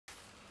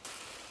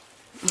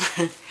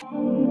Hey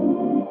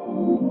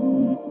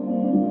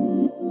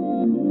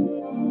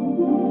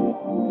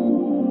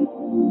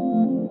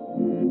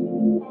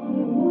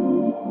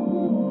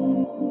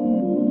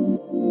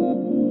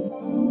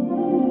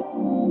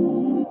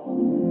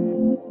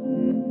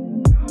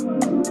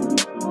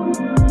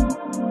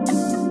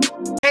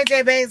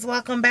babes,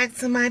 welcome back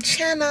to my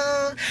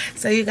channel.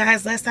 So you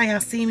guys, last time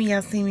y'all see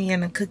me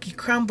in a cookie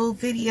crumble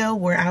video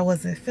where I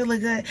wasn't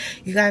feeling good.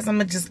 You guys, I'm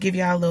gonna just give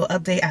y'all a little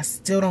update. I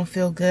still don't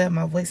feel good.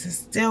 My voice is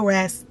still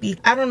raspy.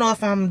 I don't know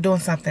if I'm doing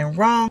something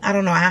wrong. I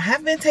don't know. I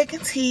have been taking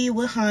tea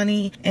with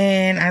honey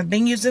and I've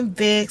been using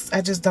Vicks.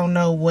 I just don't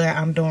know what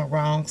I'm doing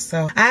wrong.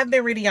 So I've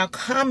been reading y'all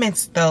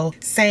comments though,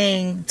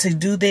 saying to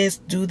do this,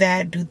 do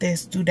that, do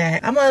this, do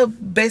that. I'm gonna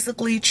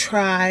basically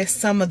try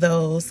some of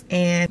those.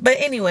 But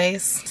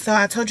anyways, so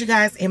I told you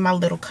guys in my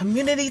little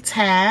community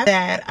tab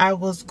that I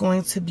was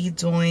going to be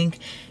doing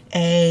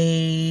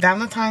a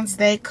Valentine's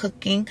Day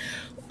cooking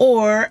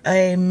or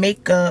a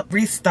makeup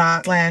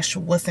restock /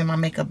 what's in my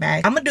makeup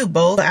bag. I'm gonna do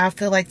both, but I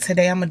feel like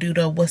today I'm gonna do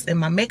the what's in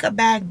my makeup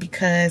bag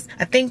because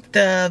I think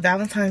the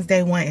Valentine's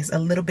Day one is a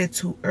little bit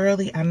too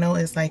early. I know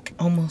it's like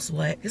almost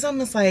it's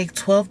almost like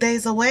 12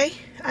 days away.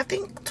 I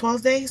think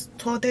 12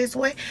 days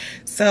away.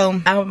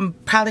 So I'm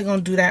probably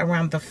gonna do that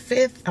around the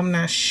 5th. I'm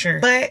not sure,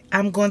 but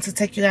I'm going to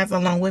take you guys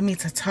along with me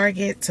to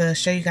Target to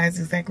show you guys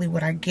exactly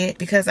what I get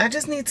because I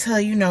just need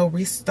to, you know,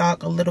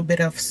 restock a little bit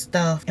of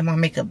stuff in my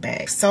makeup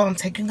bag. So I'm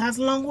taking you guys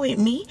along with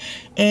me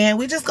and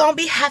we just gonna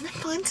be having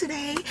fun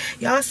today.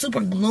 Y'all, it's super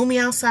gloomy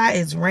outside.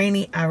 It's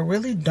rainy. I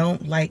really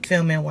don't like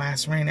filming while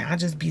it's raining. I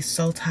just be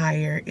so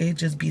tired. It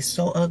just be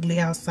so ugly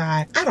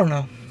outside. I don't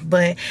know.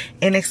 But,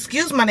 and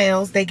excuse my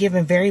nails, they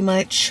giving very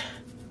much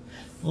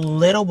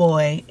little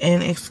boy,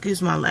 and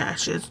excuse my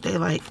lashes, they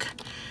like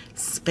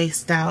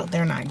spaced out.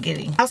 They're not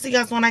getting. I'll see you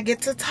guys when I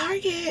get to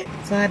Target.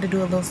 So I had to do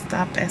a little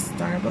stop at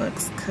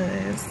Starbucks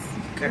because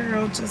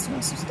girl just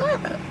wants some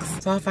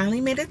Starbucks. So I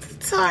finally made it to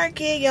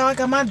Target. Y'all, I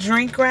got my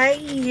drink right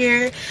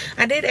here.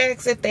 I did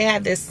ask if they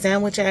had this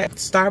sandwich at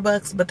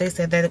Starbucks, but they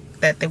said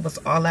that they was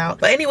all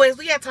out. But anyways,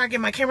 we at Target.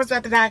 My camera's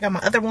about to die. I got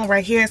my other one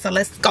right here, so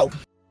let's go.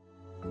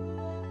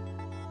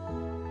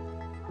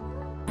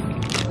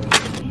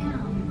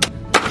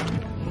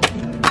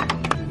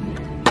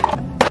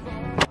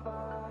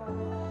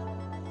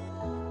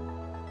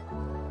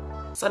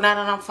 So now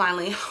that I'm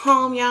finally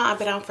home, y'all, I've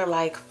been out for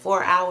like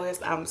 4 hours.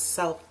 I'm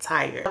so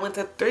tired. I went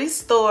to 3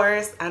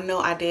 stores. I know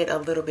I did a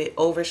little bit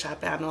over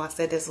shopping. I know I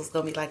said this was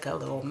gonna be like a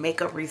little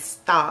makeup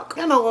restock.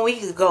 You know, when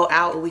we go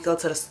out and we go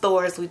to the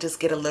stores, we just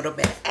get a little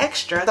bit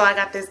extra. So I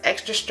got this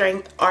extra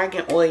strength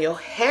argan oil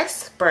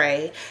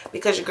hairspray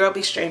because your girl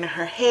be straightening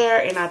her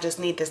hair and I just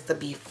need this to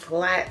be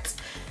flat.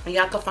 And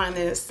y'all can find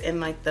this in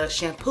like the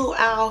shampoo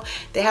aisle.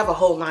 They have a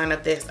whole line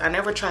of this. I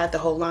never tried the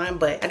whole line,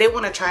 but I did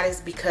want to try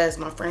this because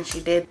my friend, she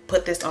did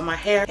put this on my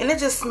hair and it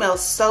just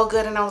smells so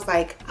good and I was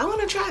like, I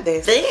want to try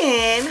this.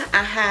 Then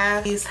I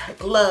have these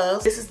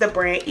gloves. This is the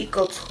brand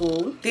Eco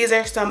Tool. These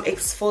are some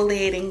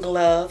exfoliating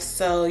gloves,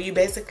 so you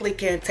basically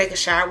can take a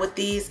shower with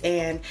these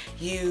and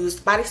use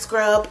body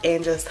scrub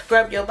and just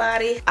scrub your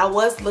body. I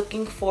was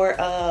looking for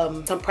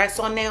some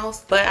press-on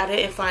nails, but I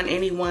didn't find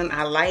anyone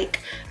I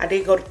like. I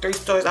did go to 3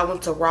 stores. I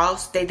went to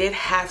Ross. They did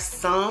have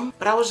some,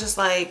 but I was just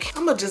like,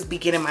 I'm gonna just be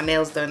getting my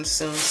nails done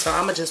soon, so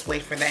I'm gonna just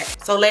wait for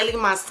that. So lately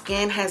my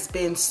skin has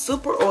been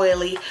super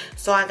oily,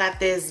 so I got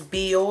this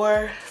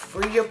Biore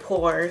Free Your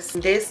Pores.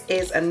 This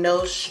is a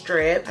nose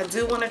strip. I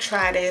do want to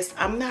try this.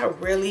 I'm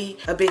not really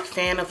a big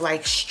fan of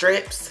like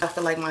strips. I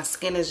feel like my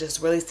skin is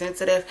just really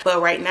sensitive,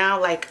 but right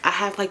now like I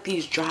have like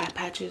these dry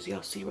patches,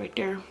 y'all see right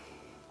there,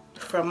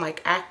 from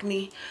like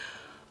acne.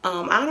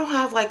 I don't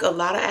have like a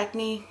lot of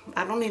acne.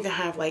 I don't even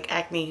have like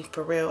acne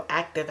for real,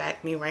 active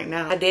acne right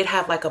now. I did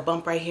have like a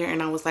bump right here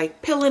and I was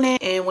like peeling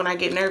it, and when I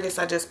get nervous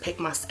I just pick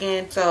my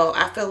skin. So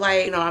I feel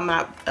like, you know, I'm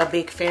not a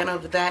big fan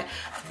of that,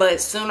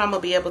 but soon I'm gonna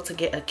be able to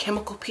get a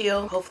chemical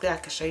peel. Hopefully I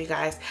can show you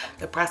guys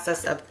the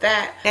process of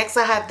that. Next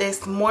I have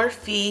this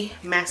Morphe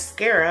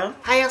mascara.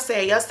 How y'all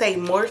say it? Y'all say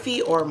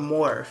Morphe or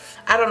Morph?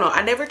 I don't know.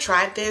 I never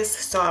tried this,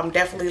 so I'm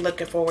definitely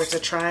looking forward to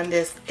trying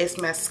this. It's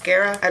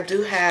mascara. I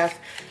do have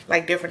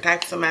like different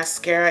types of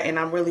mascara and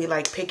I'm really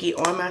like picky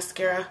on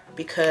mascara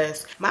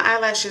because my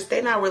eyelashes,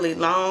 they're not really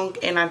long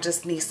and I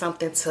just need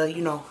something to,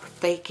 you know,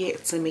 fake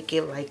it to make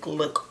it like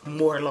look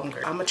more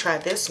longer. I'm gonna try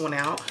this one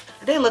out.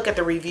 I didn't look at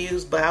the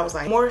reviews, but I was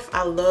like, Morphe,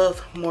 I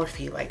love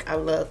Morphe. Like I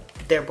love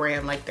their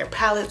brand, like their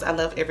palettes, I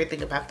love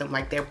everything about them,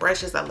 like their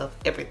brushes, I love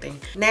everything.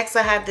 Next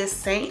I have this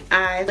St.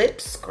 Ives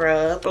lip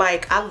scrub.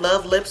 Like I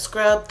love lip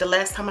scrub. The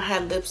last time I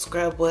had lip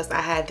scrub was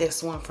I had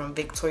this one from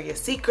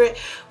Victoria's Secret,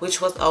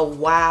 which was a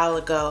while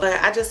ago,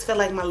 but I just feel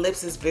like my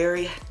lips is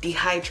very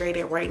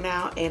dehydrated right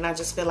now and I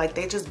just feel like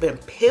they just been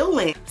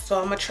peeling. So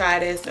I'm gonna try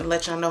this and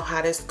let y'all know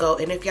how this go,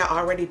 and if y'all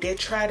already did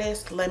try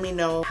this, let me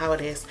know how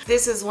it is.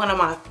 This is one of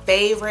my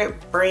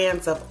favorite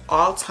brands of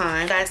all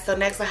time, guys. So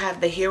next I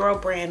have the Hero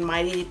brand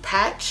Mighty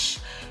Patch.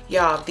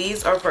 Y'all,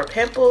 these are for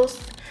pimples.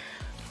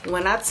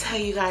 When I tell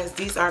you guys,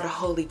 these are the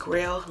holy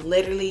grail.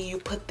 Literally, you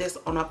put this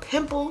on a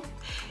pimple,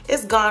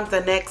 it's gone the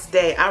next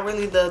day. I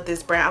really love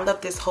this brand. I love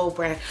this whole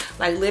brand.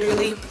 Like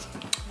literally,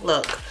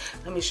 look,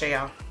 let me show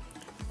y'all.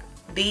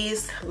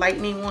 These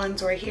lightning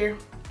ones right here,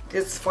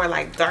 this is for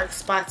like dark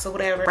spots or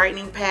whatever.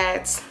 Brightening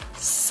pads,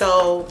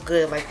 so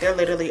good. Like they're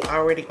literally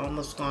already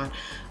almost gone.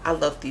 I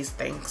love these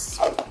things.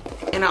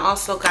 And I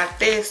also got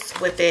this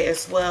with it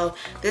as well.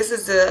 This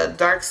is the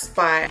dark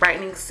spot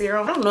brightening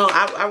serum. I don't know,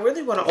 I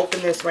really want to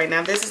open this right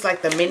now. This is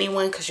like the mini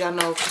one, because y'all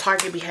know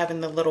Target be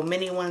having the little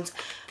mini ones.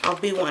 I'll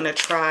be wanting to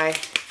try,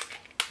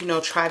 you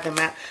know, try them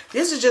out.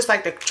 This is just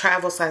like the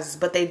travel sizes,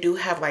 but they do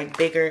have like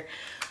bigger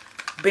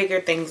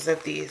things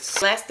of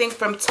these. Last thing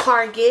from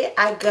Target,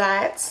 I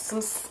got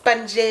some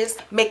sponges,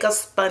 makeup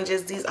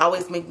sponges. These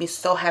always make me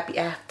so happy.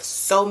 I have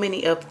so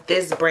many of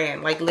this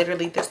brand. Like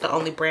literally, this is the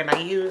only brand I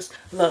use.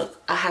 Look,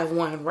 I have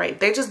one right.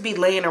 They just be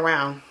laying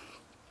around.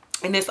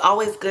 And it's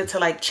always good to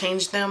like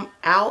change them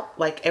out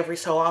like every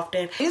so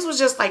often. These was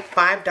just like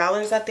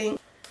 $5, I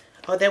think.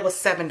 Oh, that was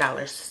 $7.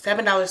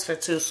 $7 for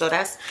two, so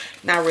that's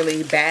not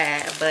really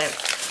bad.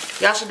 But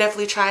y'all should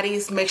definitely try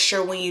these. Make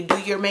sure when you do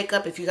your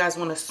makeup, if you guys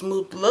want a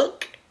smooth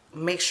look,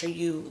 make sure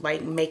you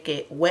like make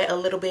it wet a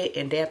little bit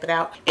and damp it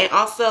out. And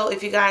also,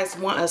 if you guys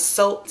want a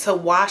soap to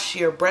wash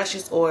your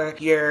brushes or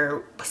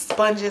your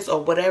sponges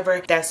or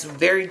whatever, that's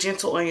very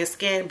gentle on your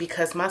skin,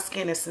 because my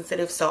skin is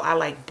sensitive, so I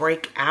like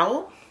break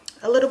out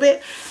a little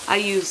bit. I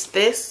use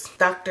this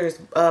Dr.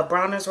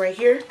 Bronner's right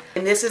here,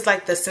 and this is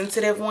like the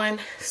sensitive one,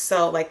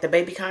 so like the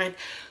baby kind.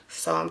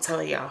 So I'm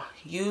telling y'all,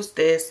 use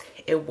this,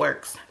 it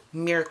works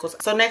miracles.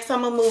 So next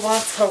I'm gonna move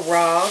on to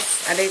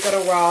Ross. I did go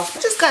to Ross.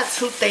 I just got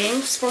two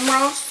things from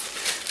Ross.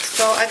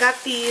 So I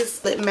got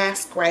these lip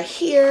masks right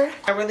here.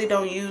 I really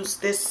don't use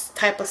this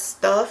type of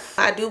stuff.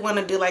 I do want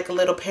to do like a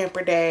little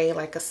pamper day,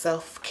 like a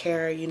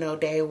self-care, you know,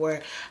 day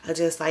where I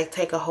just like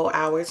take a whole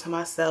hour to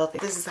myself.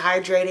 This is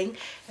hydrating.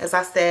 As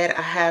I said,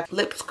 I have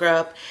lip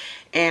scrub,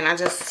 and I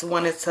just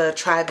wanted to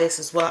try this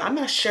as well. I'm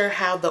not sure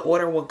how the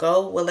order will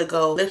go. Will it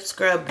go lip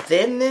scrub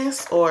then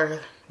this, or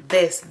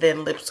this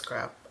then lip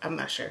scrub? I'm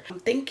not sure. I'm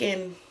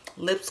thinking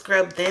lip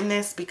scrub then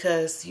this,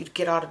 because you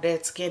get all the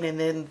dead skin, and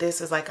then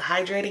this is like a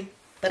hydrating.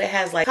 But it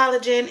has like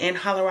collagen and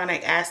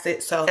hyaluronic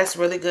acid, so that's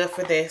really good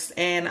for this.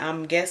 And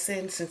I'm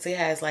guessing since it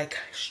has like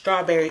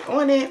strawberry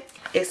on it,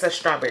 it's a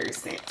strawberry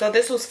scent. So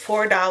this was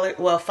 $4,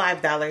 well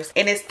 $5,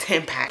 and it's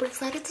 10 pack. I'm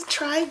excited to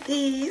try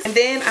these. And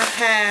then I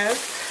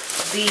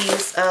have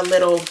these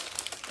little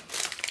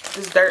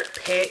dessert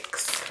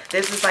picks.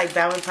 This is like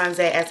Valentine's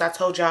Day. As I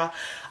told y'all,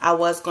 I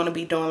was going to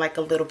be doing like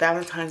a little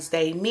Valentine's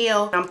Day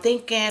meal. I'm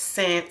thinking,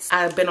 since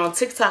I've been on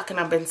TikTok and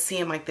I've been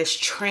seeing like this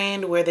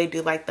trend where they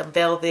do like the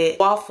velvet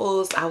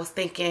waffles, I was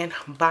thinking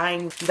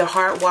buying the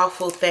heart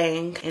waffle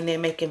thing and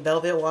then making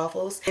velvet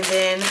waffles and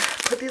then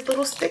put these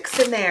little sticks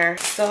in there.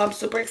 So I'm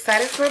super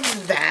excited for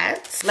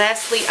that.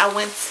 Lastly, I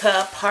went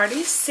to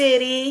Party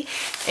City,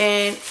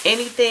 and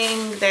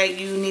anything that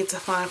you need to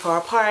find for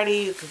a party,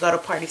 you could go to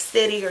Party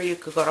City, or you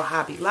could go to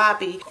Hobby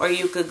Lobby, or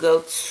you could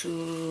go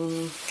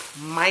to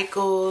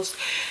Michael's.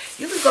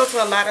 You can go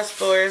to a lot of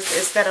stores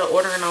instead of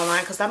ordering online,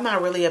 because I'm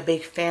not really a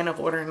big fan of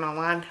ordering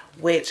online,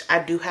 which I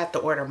do have to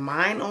order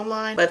mine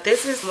online. But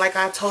this is, like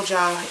I told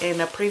y'all in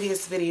a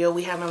previous video,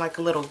 we having like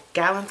a little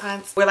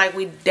Galentine's where like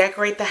we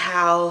decorate the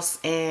house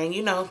and,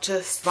 you know,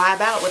 just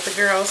vibe out with the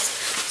girls.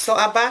 So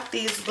I bought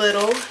these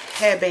little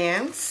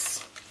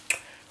headbands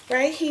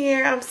right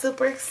here. I'm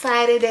super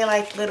excited. They're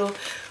like little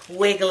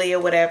wiggly or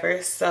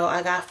whatever, so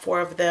I got 4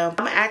 of them.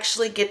 I'm gonna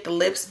actually get the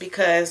lips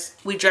because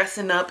we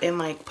dressing up in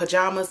like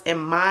pajamas, and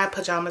my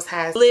pajamas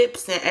has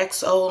lips and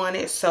XO on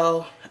it,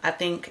 so I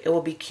think it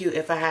will be cute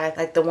if I had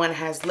like the one that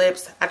has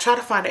lips. I tried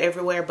to find it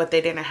everywhere, but they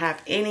didn't have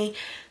any,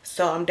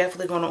 so I'm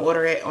definitely gonna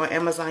order it on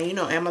Amazon. You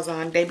know,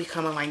 Amazon, they be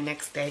coming like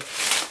next day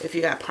if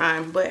you got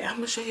Prime. But I'm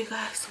gonna show you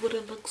guys what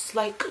it looks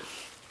like.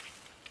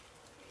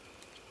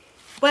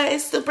 But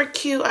it's super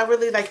cute. I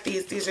really like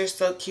these. These are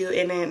so cute,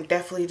 and it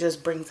definitely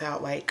just brings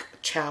out like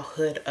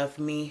childhood of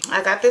me.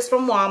 I got this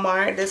from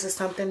Walmart. This is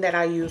something that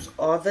I use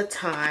all the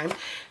time.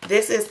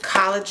 This is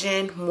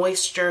collagen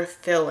moisture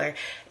filler,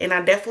 and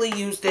I definitely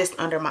use this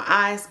under my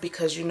eyes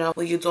because, you know,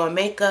 when you're doing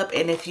makeup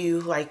and if you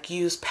like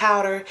use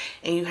powder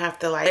and you have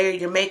to like layer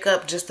your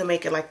makeup just to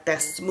make it like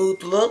that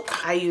smooth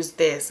look, I use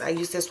this. I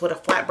use this with a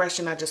flat brush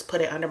and I just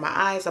put it under my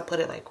eyes. I put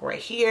it like right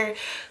here,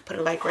 put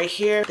it like right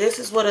here. This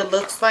is what it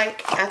looks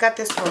like. I got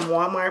this from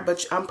Walmart,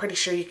 but I'm pretty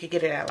sure you could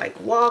get it at like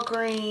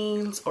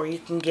Walgreens, or you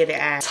can get it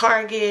at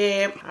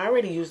Target. I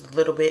already used a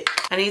little bit.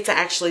 I need to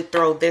actually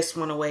throw this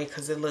one away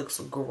because it looks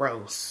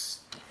gross.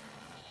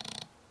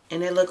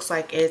 And it looks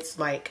like it's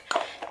like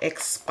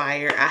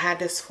expired. I had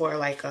this for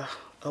like a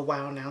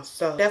while now,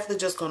 so definitely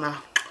just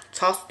gonna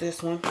toss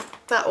this one.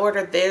 I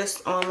ordered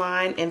this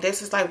online, and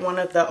this is like one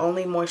of the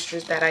only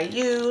moistures that I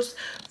use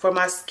for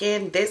my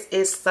skin. This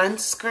is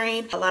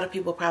sunscreen. A lot of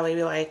people probably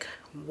be like,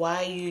 why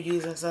are you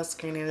using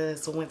sunscreen in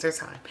this winter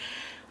time?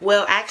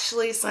 Well,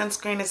 actually,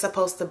 sunscreen is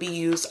supposed to be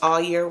used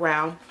all year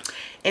round.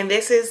 And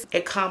this is,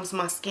 it calms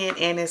my skin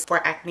and it's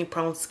for acne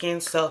prone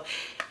skin. So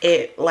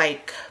it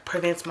like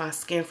prevents my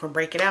skin from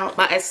breaking out.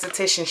 My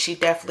esthetician, she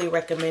definitely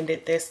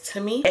recommended this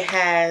to me. It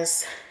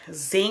has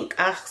zinc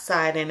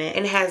oxide in it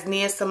and it has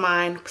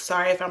niacinamide.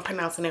 Sorry if I'm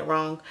pronouncing it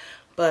wrong,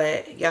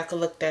 but y'all can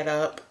look that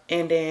up.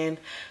 And then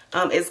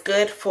it's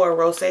good for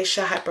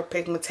rosacea,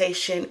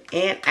 hyperpigmentation,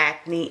 and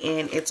acne,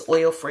 and it's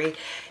oil free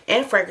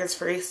and fragrance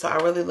free. So I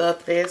really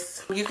love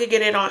this. You could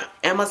get it on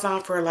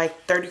Amazon for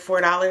like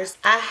 $34.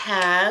 I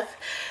have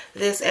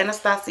this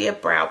Anastasia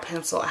brow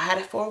pencil. I had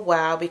it for a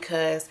while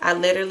because I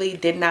literally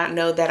did not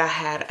know that I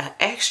had an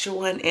extra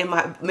one in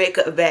my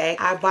makeup bag.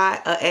 I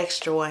bought an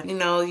extra one. You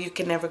know, you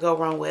can never go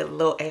wrong with a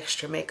little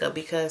extra makeup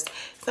because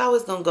it's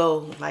always gonna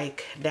go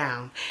like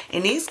down,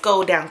 and these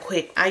go down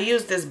quick. I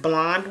use this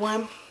blonde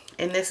one,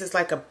 and this is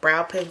like a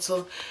brow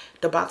pencil.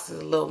 The box is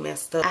a little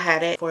messed up. I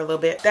had it for a little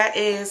bit. That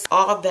is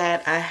all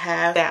that I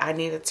have that I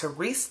needed to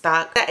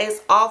restock. That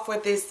is all for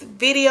this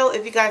video.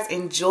 If you guys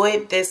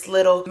enjoyed this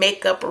little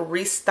makeup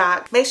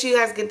restock, make sure you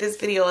guys give this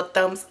video a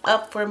thumbs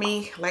up for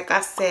me. Like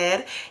I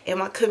said, in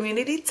my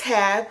community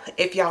tab,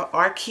 if y'all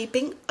are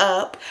keeping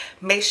up,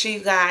 make sure you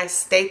guys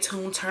stay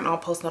tuned, turn on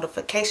post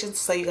notifications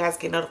so you guys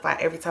get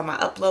notified every time I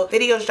upload.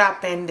 Videos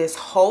dropping this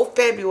whole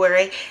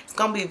February. It's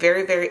gonna be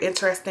very, very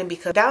interesting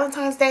because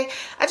Valentine's Day,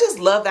 I just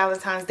love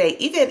Valentine's Day.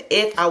 Even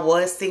if I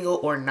was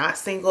single or not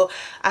single,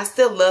 I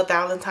still love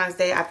Valentine's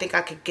Day. I think I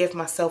could gift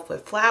myself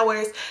with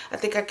flowers. I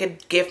think I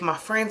could gift my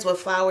friends with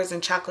flowers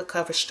and chocolate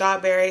covered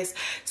strawberries.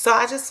 So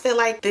I just feel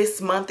like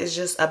this month is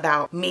just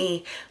about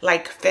me,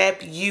 like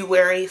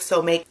February.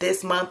 So make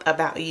this month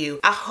about you.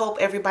 I hope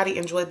everybody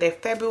enjoyed their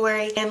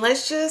February, and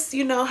let's just,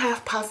 you know,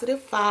 have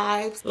positive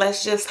vibes.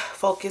 Let's just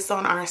focus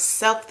on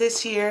ourselves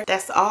this year.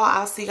 That's all.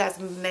 I'll see you guys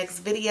in the next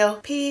video.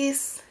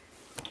 Peace.